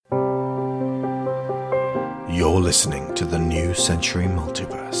You're listening to the New Century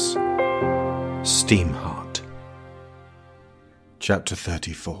Multiverse. SteamHeart. Chapter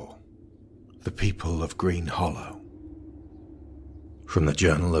 34. The People of Green Hollow. From the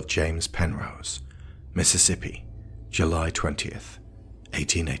Journal of James Penrose, Mississippi, July 20th,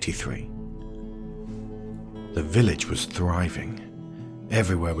 1883. The village was thriving.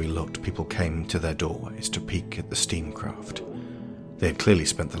 Everywhere we looked, people came to their doorways to peek at the steamcraft. They had clearly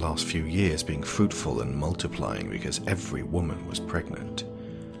spent the last few years being fruitful and multiplying because every woman was pregnant.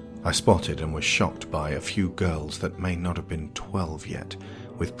 I spotted and was shocked by a few girls that may not have been 12 yet,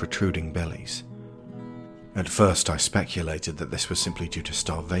 with protruding bellies. At first I speculated that this was simply due to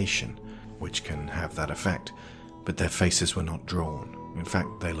starvation, which can have that effect, but their faces were not drawn. In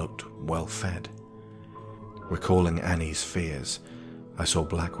fact, they looked well fed. Recalling Annie's fears, I saw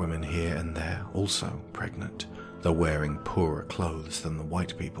black women here and there also pregnant, though wearing poorer clothes than the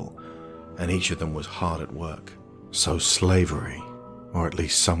white people, and each of them was hard at work. So slavery, or at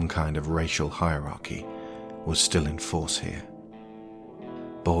least some kind of racial hierarchy, was still in force here.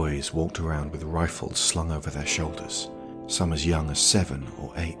 Boys walked around with rifles slung over their shoulders, some as young as 7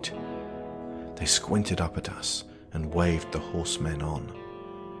 or 8. They squinted up at us and waved the horsemen on.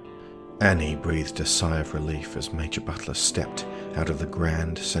 Annie breathed a sigh of relief as Major Butler stepped out of the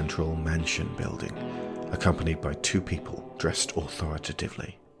grand central mansion building, accompanied by 2 people dressed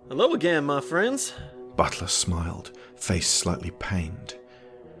authoritatively. Hello again, my friends. Butler smiled, face slightly pained,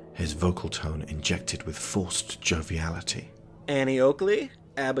 his vocal tone injected with forced joviality. Annie Oakley,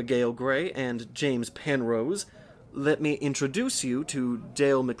 Abigail Gray, and James Penrose, let me introduce you to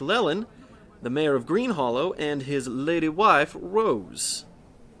Dale McClellan, the mayor of Green Hollow, and his lady wife, Rose.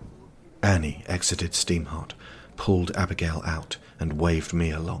 Annie exited SteamHeart, pulled Abigail out, and waved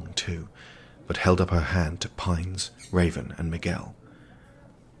me along too, but held up her hand to Pines, Raven, and Miguel.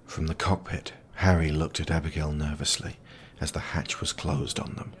 From the cockpit, Harry looked at Abigail nervously as the hatch was closed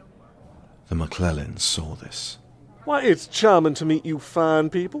on them. The McClellans saw this. "Why, it's charming to meet you fine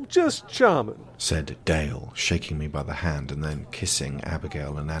people, just charming," said Dale, shaking me by the hand and then kissing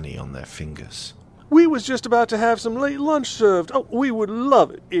Abigail and Annie on their fingers. "We was just about to have some late lunch served. Oh, we would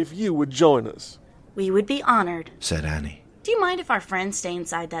love it if you would join us." "We would be honored," said Annie. "Do you mind if our friends stay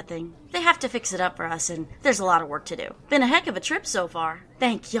inside that thing? They have to fix it up for us, and there's a lot of work to do. Been a heck of a trip so far.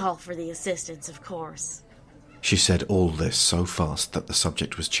 Thank y'all for the assistance, of course." She said all this so fast that the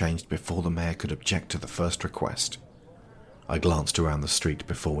subject was changed before the mayor could object to the first request. I glanced around the street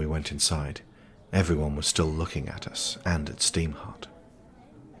before we went inside. Everyone was still looking at us and at SteamHeart.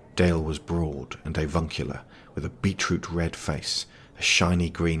 Dale was broad and avuncular, with a beetroot-red face, a shiny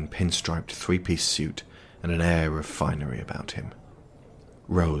green pinstriped 3-piece suit, and an air of finery about him.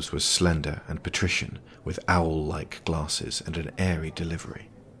 Rose was slender and patrician, with owl-like glasses and an airy delivery.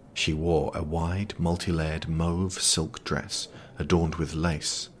 She wore a wide, multi-layered mauve silk dress, adorned with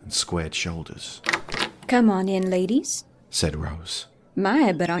lace and squared shoulders. "Come on in, ladies," said Rose.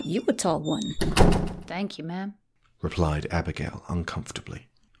 "My, but aren't you a tall one?" "Thank you, ma'am," replied Abigail uncomfortably.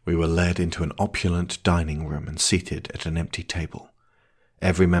 We were led into an opulent dining room and seated at an empty table.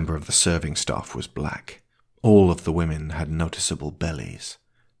 Every member of the serving staff was black. All of the women had noticeable bellies.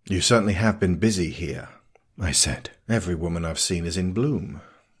 "You certainly have been busy here," I said. "Every woman I've seen is in bloom.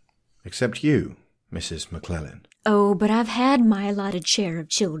 Except you, Mrs. McClellan." "Oh, but I've had my allotted share of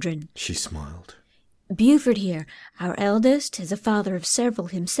children." She smiled. "Buford here, our eldest, is a father of several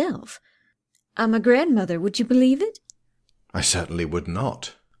himself. I'm a grandmother, would you believe it?" "I certainly would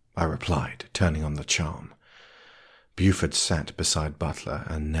not," I replied, turning on the charm. Buford sat beside Butler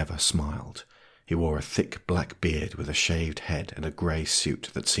and never smiled. He wore a thick black beard with a shaved head and a grey suit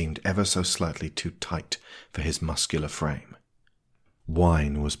that seemed ever so slightly too tight for his muscular frame.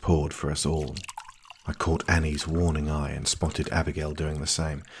 Wine was poured for us all. I caught Annie's warning eye and spotted Abigail doing the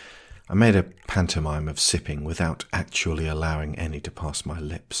same. I made a pantomime of sipping without actually allowing any to pass my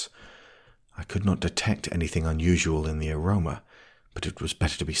lips. I could not detect anything unusual in the aroma, but it was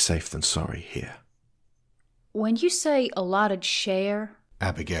better to be safe than sorry here. "When you say allotted share,"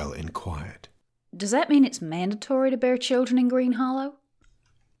 Abigail inquired, "does that mean it's mandatory to bear children in Green Hollow?"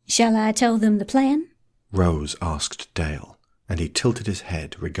 "Shall I tell them the plan?" Rose asked Dale, and he tilted his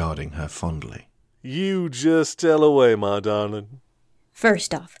head regarding her fondly. "You just tell away, my darling."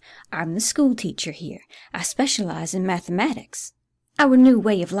 "First off, I'm the school teacher here. I specialize in mathematics. Our new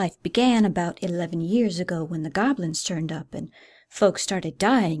way of life began about 11 years ago when the goblins turned up and folks started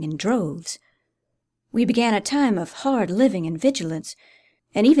dying in droves. We began a time of hard living and vigilance,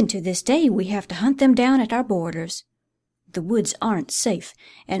 and even to this day we have to hunt them down at our borders. The woods aren't safe,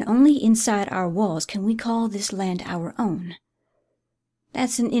 and only inside our walls can we call this land our own.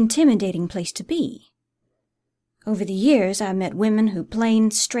 That's an intimidating place to be. Over the years, I met women who plain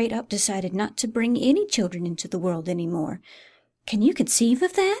straight up decided not to bring any children into the world anymore. Can you conceive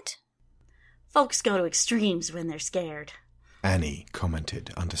of that? Folks go to extremes when they're scared. Annie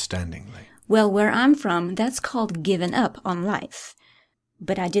commented understandingly. Well, where I'm from, that's called giving up on life.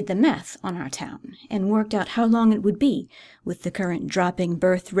 But I did the math on our town and worked out how long it would be with the current dropping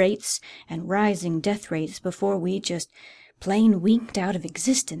birth rates and rising death rates before we just plain winked out of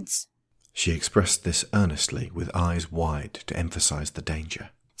existence. She expressed this earnestly with eyes wide to emphasize the danger.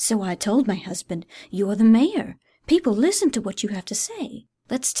 So I told my husband, "You're the mayor. People listen to what you have to say.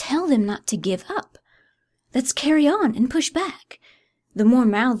 Let's tell them not to give up. Let's carry on and push back. The more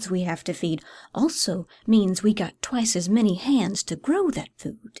mouths we have to feed also means we got twice as many hands to grow that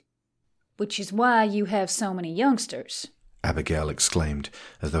food." Which is why you have so many youngsters. Abigail exclaimed,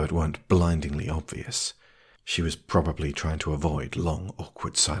 as though it weren't blindingly obvious. She was probably trying to avoid long,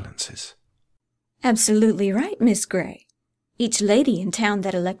 awkward silences. Absolutely right, Miss Gray. Each lady in town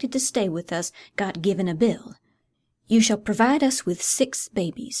that elected to stay with us got given a bill. You shall provide us with 6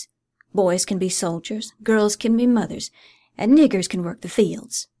 babies. Boys can be soldiers, girls can be mothers, and niggers can work the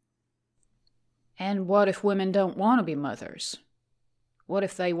fields. And what if women don't want to be mothers? What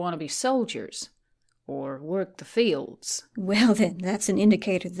if they want to be soldiers? Or work the fields? Well then, that's an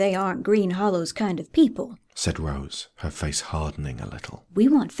indicator they aren't Green Hollow's kind of people, said Rose, her face hardening a little. We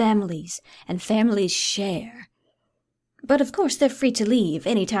want families, and families share. But of course they're free to leave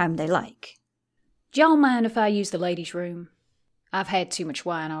any time they like. Do y'all mind if I use the ladies' room? I've had too much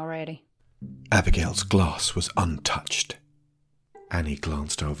wine already. Abigail's glass was untouched. Annie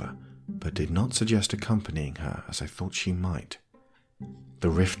glanced over, but did not suggest accompanying her as I thought she might. The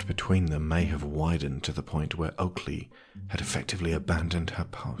rift between them may have widened to the point where Oakley had effectively abandoned her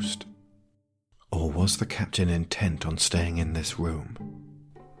post. Or was the captain intent on staying in this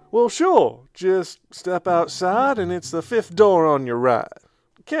room? Well, sure. Just step outside and it's the 5th door on your right.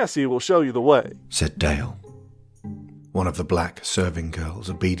 Cassie will show you the way, said Dale. One of the black serving girls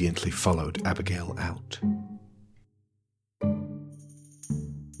obediently followed Abigail out.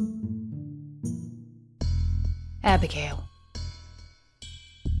 Abigail.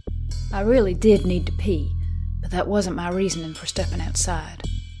 I really did need to pee, but that wasn't my reasoning for stepping outside.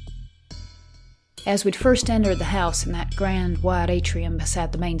 As we'd first entered the house in that grand wide atrium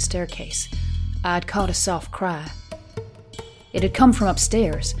beside the main staircase, I'd caught a soft cry. It had come from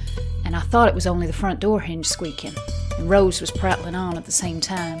upstairs, and I thought it was only the front door hinge squeaking, and Rose was prattling on at the same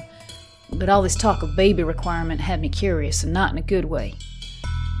time. But all this talk of baby requirement had me curious, and not in a good way.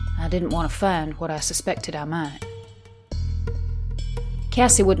 I didn't want to find what I suspected I might.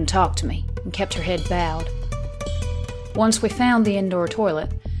 Cassie wouldn't talk to me, and kept her head bowed. Once we found the indoor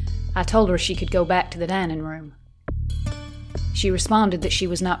toilet, I told her she could go back to the dining room. She responded that she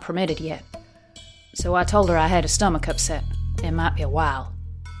was not permitted yet, so I told her I had a stomach upset. It might be a while.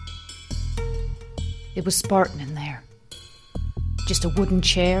 It was Spartan in there. Just a wooden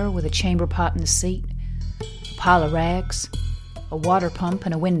chair with a chamber pot in the seat, a pile of rags, a water pump,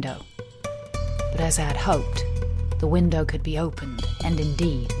 and a window. But as I had hoped, the window could be opened, and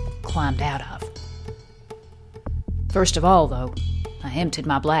indeed climbed out of. First of all, though, I emptied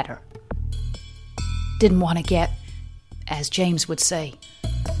my bladder. Didn't want to get, as James would say,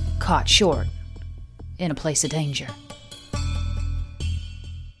 caught short in a place of danger.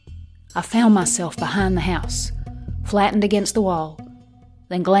 I found myself behind the house, flattened against the wall,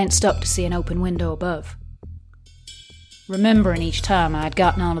 then glanced up to see an open window above. Remembering each time I had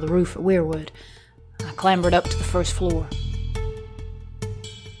gotten onto the roof at Weirwood, I clambered up to the first floor.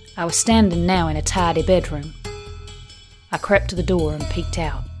 I was standing now in a tidy bedroom. I crept to the door and peeked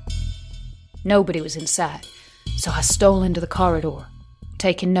out. Nobody was in sight, so I stole into the corridor,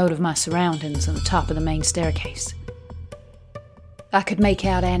 taking note of my surroundings on the top of the main staircase. I could make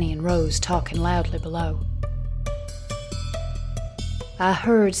out Annie and Rose talking loudly below. I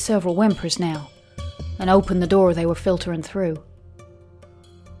heard several whimpers now, and opened the door they were filtering through.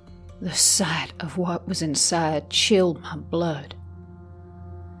 The sight of what was inside chilled my blood.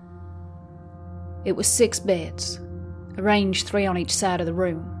 It was 6 beds, arranged 3 on each side of the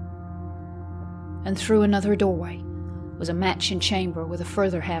room. And through another doorway was a matching chamber with a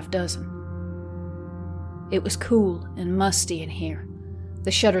further half dozen. It was cool and musty in here.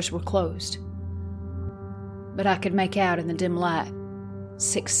 The shutters were closed. But I could make out in the dim light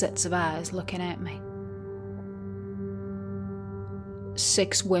 6 sets of eyes looking at me.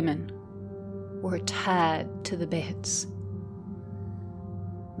 6 women were tied to the beds.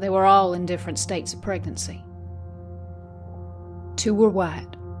 They were all in different states of pregnancy. 2 were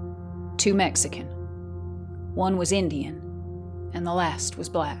white, 2 Mexican, 1 was Indian, and the last was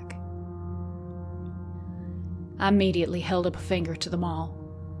black. I immediately held up a finger to them all.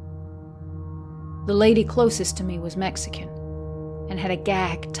 The lady closest to me was Mexican and had a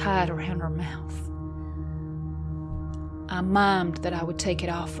gag tied around her mouth. I mimed that I would take it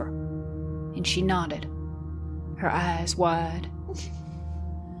off her, and she nodded, her eyes wide.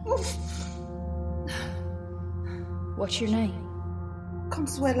 What's your name?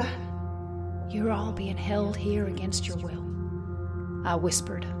 Consuela. You're all being held here against your will, I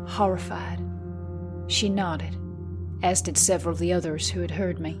whispered, horrified. She nodded, as did several of the others who had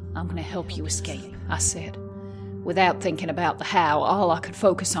heard me. I'm going to help you escape, I said. Without thinking about the how, all I could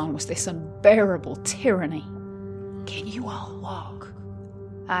focus on was this unbearable tyranny. Can you all walk?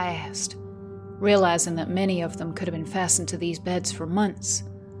 I asked, realizing that many of them could have been fastened to these beds for months.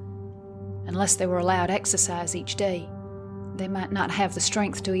 Unless they were allowed exercise each day, they might not have the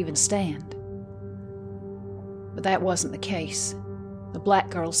strength to even stand. But that wasn't the case. The black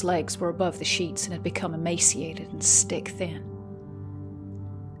girl's legs were above the sheets and had become emaciated and stick-thin.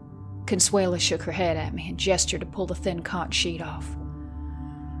 Consuela shook her head at me and gestured to pull the thin cotton sheet off.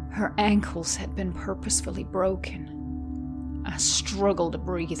 Her ankles had been purposefully broken. I struggled to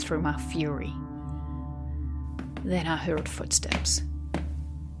breathe through my fury. Then I heard footsteps.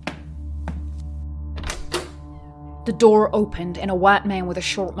 The door opened and a white man with a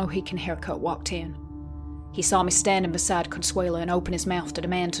short Mohican haircut walked in. He saw me standing beside Consuela and opened his mouth to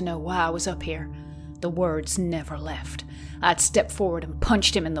demand to know why I was up here. The words never left. I'd stepped forward and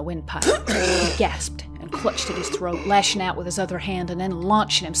punched him in the windpipe. He gasped and clutched at his throat, lashing out with his other hand and then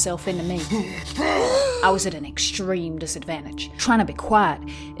launching himself into me. I was at an extreme disadvantage, trying to be quiet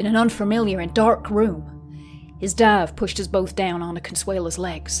in an unfamiliar and dark room. His dive pushed us both down onto Consuela's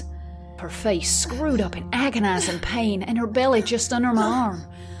legs. Her face screwed up in agonizing pain and her belly just under my arm.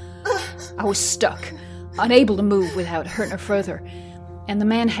 I was stuck, unable to move without hurting her further, and the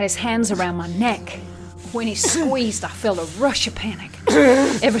man had his hands around my neck. When he squeezed, I felt a rush of panic.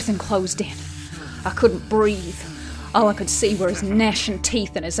 Everything closed in. I couldn't breathe. All I could see were his gnashing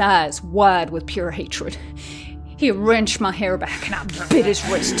teeth and his eyes wide with pure hatred. He wrenched my hair back and I bit his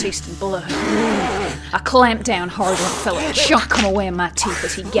wrist, tasting blood. I clamped down harder and felt a chunk come away in my teeth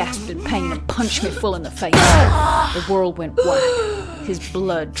as he gasped in pain and punched me full in the face. The world went white. His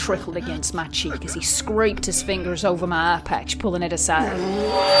blood trickled against my cheek as he scraped his fingers over my eye patch, pulling it aside.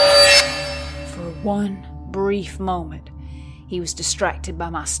 For one brief moment, he was distracted by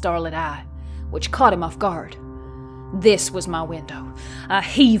my starlit eye, which caught him off guard. This was my window. I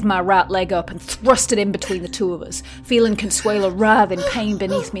heaved my right leg up and thrust it in between the two of us, feeling Consuela writhe in pain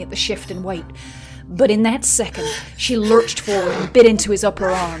beneath me at the shifting weight. But in that second, she lurched forward and bit into his upper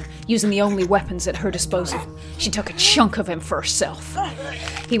arm, using the only weapons at her disposal. She took a chunk of him for herself.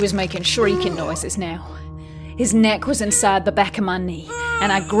 He was making shrieking noises now. His neck was inside the back of my knee, and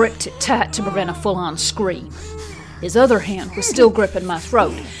I gripped it tight to prevent a full-on scream. His other hand was still gripping my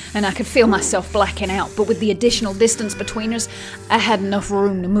throat, and I could feel myself blacking out, but with the additional distance between us, I had enough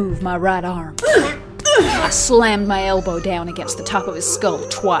room to move my right arm. I slammed my elbow down against the top of his skull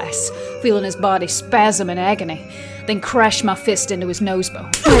twice, feeling his body spasm in agony, then crashed my fist into his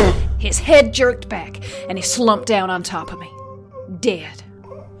nosebone. His head jerked back, and he slumped down on top of me, dead.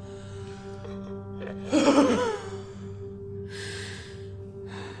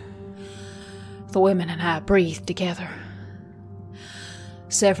 The women and I breathed together.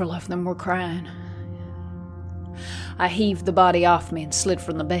 Several of them were crying. I heaved the body off me and slid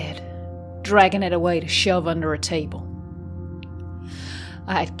from the bed, dragging it away to shove under a table.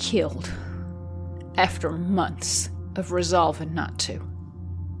 I had killed, after months of resolving not to.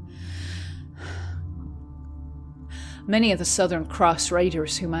 Many of the Southern Cross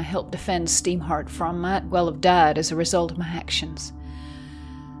Raiders whom I helped defend SteamHeart from might well have died as a result of my actions.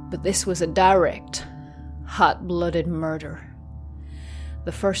 But this was a direct, hot-blooded murder.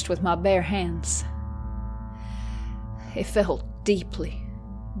 The first with my bare hands. It felt deeply,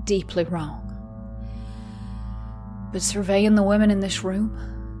 deeply wrong. But surveying the women in this room,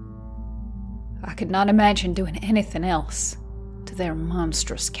 I could not imagine doing anything else to their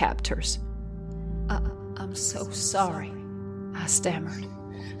monstrous captors. I'm so sorry, I stammered.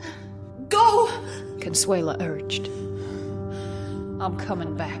 Go! Consuela urged. I'm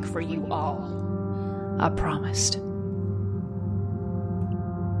coming back for you all, I promised.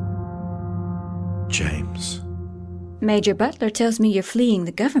 James, Major Butler tells me you're fleeing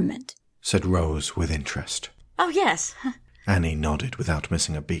the government, said Rose with interest. Oh, yes. Annie nodded without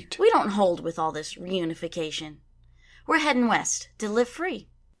missing a beat. We don't hold with all this reunification. We're heading west to live free.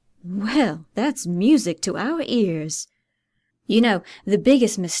 Well, that's music to our ears. You know, the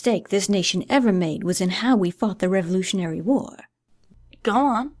biggest mistake this nation ever made was in how we fought the Revolutionary War. Go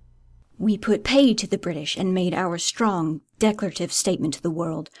on. We put paid to the British and made our strong, declarative statement to the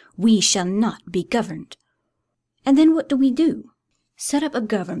world, we shall not be governed. And then what do? Set up a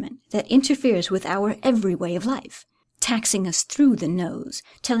government that interferes with our every way of life, taxing us through the nose,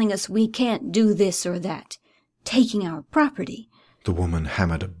 telling us we can't do this or that, taking our property. The woman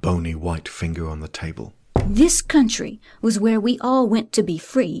hammered a bony white finger on the table. This country was where we all went to be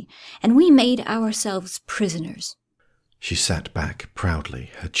free, and we made ourselves prisoners. She sat back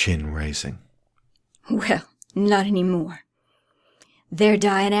proudly, her chin raising. Well, not anymore. They're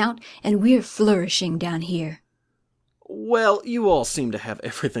dying out, and we're flourishing down here. Well, you all seem to have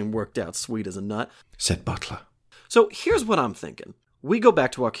everything worked out sweet as a nut, said Butler. So here's what I'm thinking. We go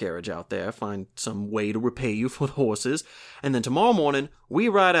back to our carriage out there, find some way to repay you for the horses, and then tomorrow morning we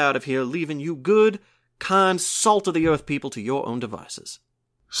ride out of here leaving you good, kind, salt-of-the-earth people to your own devices.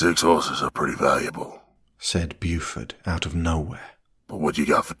 6 horses are pretty valuable, said Buford out of nowhere. But what you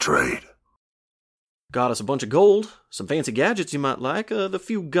got for trade? Got us a bunch of gold, some fancy gadgets you might like, the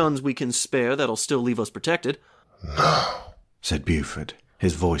few guns we can spare that'll still leave us protected. No, said Buford,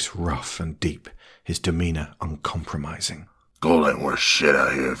 his voice rough and deep, his demeanor uncompromising. Gold ain't worth shit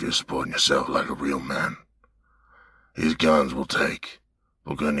out here if you're supporting yourself like a real man. These guns we'll take.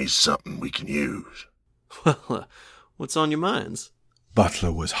 We're gonna need something we can use. Well, what's on your minds?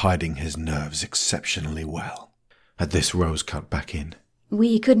 Butler was hiding his nerves exceptionally well. At this, Rose cut back in.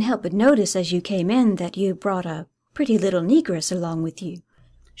 We couldn't help but notice as you came in that you brought a pretty little negress along with you.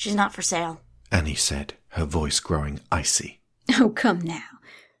 She's not for sale, Annie said, her voice growing icy. Oh, come now.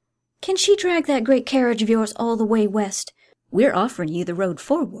 Can she drag that great carriage of yours all the way west? We're offering you the road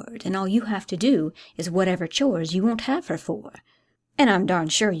forward, and all you have to do is whatever chores you won't have her for. And I'm darn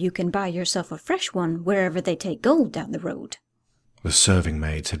sure you can buy yourself a fresh one wherever they take gold down the road. The serving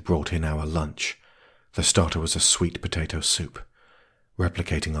maids had brought in our lunch. The starter was a sweet potato soup.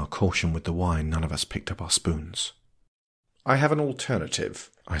 Replicating our caution with the wine, none of us picked up our spoons. I have an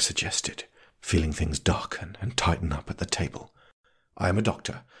alternative, I suggested, feeling things darken and tighten up at the table. I am a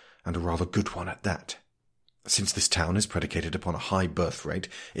doctor, and a rather good one at that. Since this town is predicated upon a high birth rate,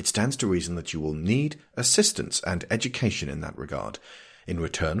 it stands to reason that you will need assistance and education in that regard. In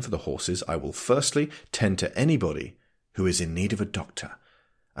return for the horses, I will firstly tend to anybody who is in need of a doctor,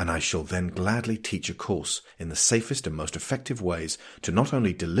 and I shall then gladly teach a course in the safest and most effective ways to not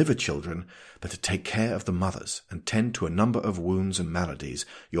only deliver children, but to take care of the mothers and tend to a number of wounds and maladies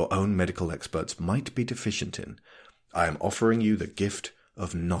your own medical experts might be deficient in. I am offering you the gift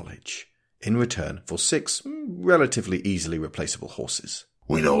of knowledge in return for 6 relatively easily replaceable horses.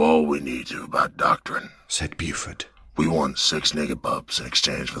 We know all we need to about doctrine, said Buford. We want 6 nigger pups in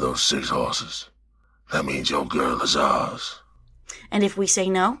exchange for those 6 horses. That means your girl is ours. And if we say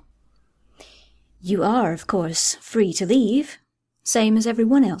no? You are, of course, free to leave, same as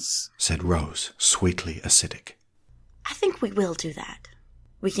everyone else, said Rose, sweetly acidic. I think we will do that.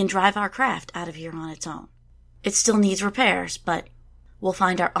 We can drive our craft out of here on its own. It still needs repairs, but we'll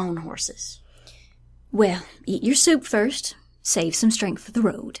find our own horses. Well, eat your soup first. Save some strength for the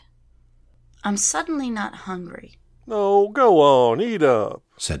road. I'm suddenly not hungry. Oh, go on, eat up,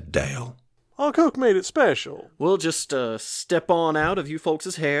 said Dale. Our cook made it special. We'll just step on out of you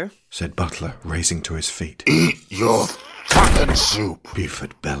folks' hair, said Butler, raising to his feet. Eat your fucking soup,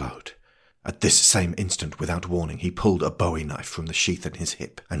 Buford bellowed. At this same instant, without warning, he pulled a bowie knife from the sheath at his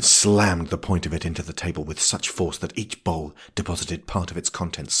hip and slammed the point of it into the table with such force that each bowl deposited part of its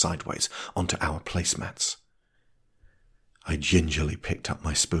contents sideways onto our placemats. I gingerly picked up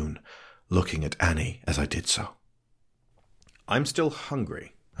my spoon, looking at Annie as I did so. I'm still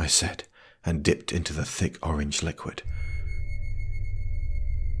hungry, I said, and dipped into the thick orange liquid.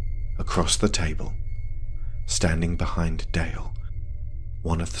 Across the table, standing behind Dale,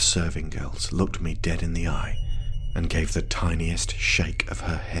 one of the serving girls looked me dead in the eye and gave the tiniest shake of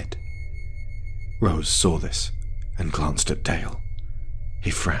her head. Rose saw this and glanced at Dale. He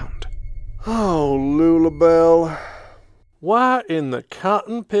frowned. Oh, Lulabelle, why in the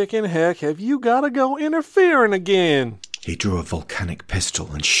cotton-picking heck have you got to go interfering again? He drew a volcanic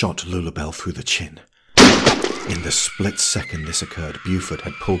pistol and shot Lulabelle through the chin. In the split second this occurred, Buford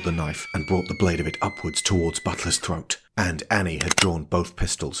had pulled the knife and brought the blade of it upwards towards Butler's throat, and Annie had drawn both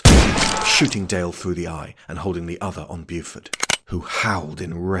pistols, shooting Dale through the eye and holding the other on Buford, who howled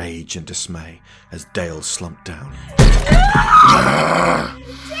in rage and dismay as Dale slumped down.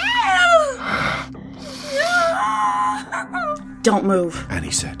 Don't move, Annie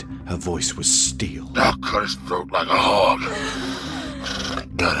said. Her voice was steel. I'll cut his throat like a hog.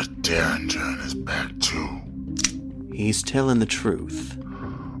 Got a derringer in his back, too. He's telling the truth.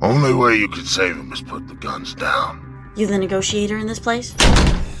 Only way you can save him is put the guns down. You the negotiator in this place?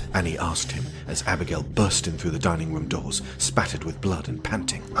 Annie asked him as Abigail burst in through the dining room doors, spattered with blood and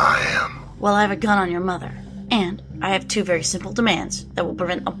panting. I am. Well, I have a gun on your mother, and I have 2 very simple demands that will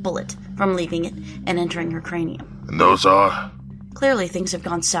prevent a bullet from leaving it and entering her cranium. And those are? Clearly things have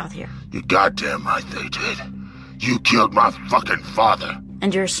gone south here. You're goddamn right they did. You killed my fucking father.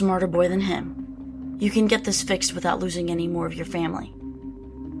 And you're a smarter boy than him. You can get this fixed without losing any more of your family.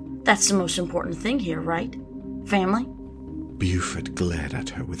 That's the most important thing here, right? Family? Buford glared at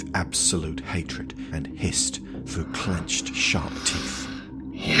her with absolute hatred and hissed through clenched, sharp teeth.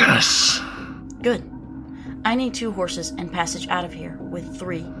 Yes. Good. I need 2 horses and passage out of here with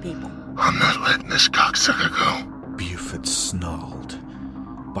 3 people. I'm not letting this cocksucker go. Buford snarled.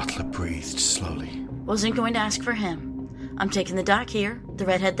 Butler breathed slowly. Wasn't going to ask for him. I'm taking the doc here, the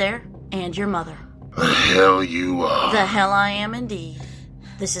redhead there, and your mother. The hell you are. The hell I am indeed.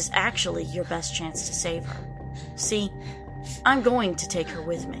 This is actually your best chance to save her. See, I'm going to take her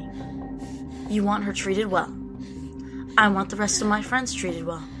with me. You want her treated well. I want the rest of my friends treated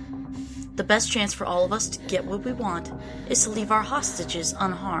well. The best chance for all of us to get what we want is to leave our hostages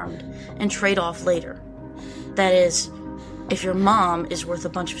unharmed and trade off later. That is, if your mom is worth a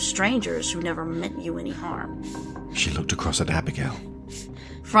bunch of strangers who never meant you any harm. She looked across at Abigail.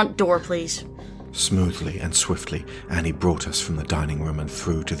 Front door, please. Smoothly and swiftly, Annie brought us from the dining room and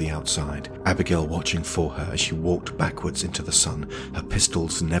through to the outside, Abigail watching for her as she walked backwards into the sun, her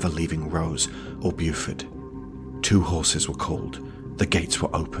pistols never leaving Rose or Buford. 2 horses were called, the gates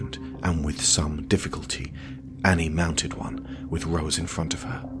were opened, and with some difficulty, Annie mounted one, with Rose in front of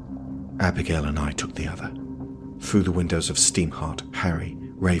her. Abigail and I took the other. Through the windows of SteamHeart, Harry,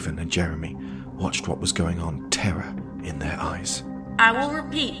 Raven, and Jeremy watched what was going on, terror in their eyes. I will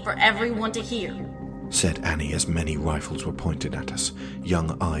repeat for everyone to hear, said Annie as many rifles were pointed at us,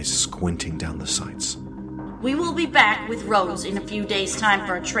 young eyes squinting down the sights. We will be back with Rose in a few days' time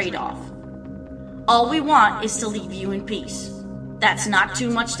for a trade-off. All we want is to leave you in peace. That's not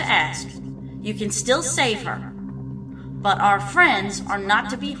too much to ask. You can still save her. But our friends are not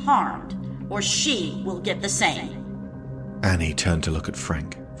to be harmed, or she will get the same. Annie turned to look at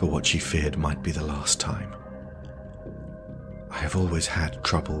Frank for what she feared might be the last time. I have always had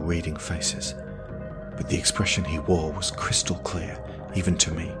trouble reading faces, but the expression he wore was crystal clear, even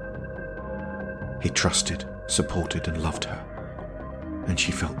to me. He trusted, supported, and loved her, and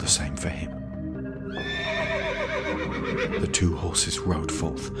she felt the same for him. The 2 horses rode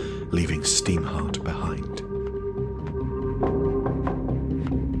forth, leaving SteamHeart behind.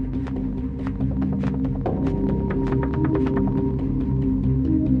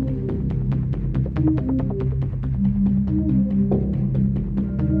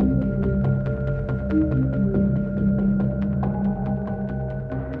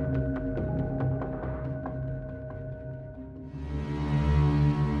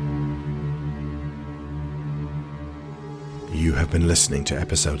 You have been listening to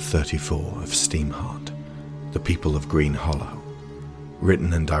episode 34 of SteamHeart, The People of Green Hollow,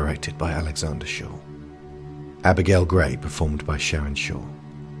 written and directed by Alexander Shaw. Abigail Gray performed by Sharon Shaw.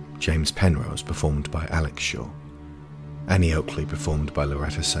 James Penrose performed by Alex Shaw. Annie Oakley performed by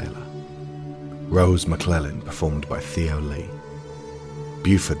Loretta Saylor. Rose McClellan performed by Theo Lee.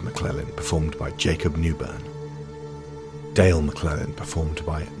 Buford McClellan performed by Jacob Newburn. Dale McClellan performed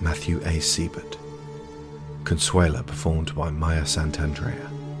by Matthew A. Siebert. Consuela performed by Maya Santandrea,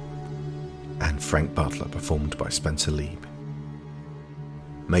 and Frank Butler performed by Spencer Lieb.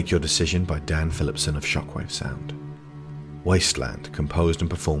 Make Your Decision by Dan Phillipson of Shockwave Sound. Wasteland composed and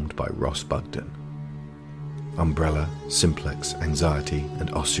performed by Ross Bugden. Umbrella, Simplex, Anxiety,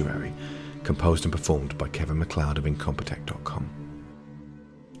 and Ossuary composed and performed by Kevin MacLeod of Incompetech.com.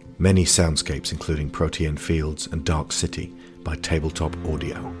 Many soundscapes including Protean Fields and Dark City by Tabletop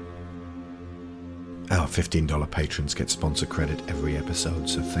Audio. Our $15 patrons get sponsor credit every episode,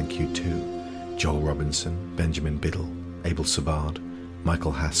 so thank you to Joel Robinson, Benjamin Biddle, Abel Savard,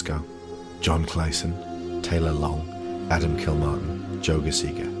 Michael Haskell, John Clayson, Taylor Long, Adam Kilmartin, Joe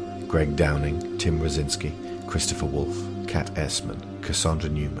Gasiga, Greg Downing, Tim Rosinski, Christopher Wolfe, Kat Essman, Cassandra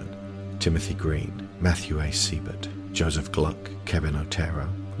Newman, Timothy Green, Matthew A. Siebert, Joseph Gluck, Kevin Otero,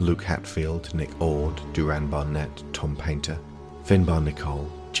 Luke Hatfield, Nick Ord, Duran Barnett, Tom Painter, Finbar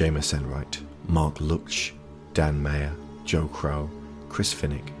Nicole, Jameis Enright, Mark Luch, Dan Mayer, Joe Crow, Chris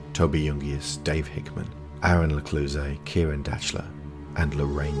Finnick, Toby Jungius, Dave Hickman, Aaron Lecluse, Kieran Datchler, and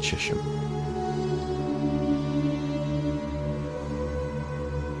Lorraine Chisholm.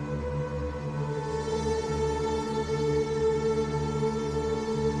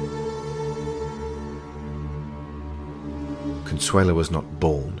 Consuela was not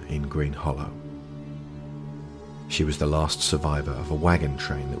born in Green Hollow. She was the last survivor of a wagon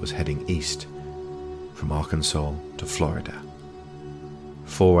train that was heading east from Arkansas to Florida.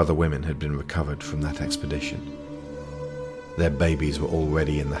 4 other women had been recovered from that expedition. Their babies were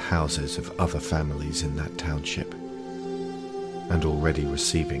already in the houses of other families in that township, and already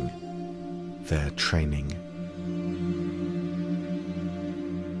receiving their training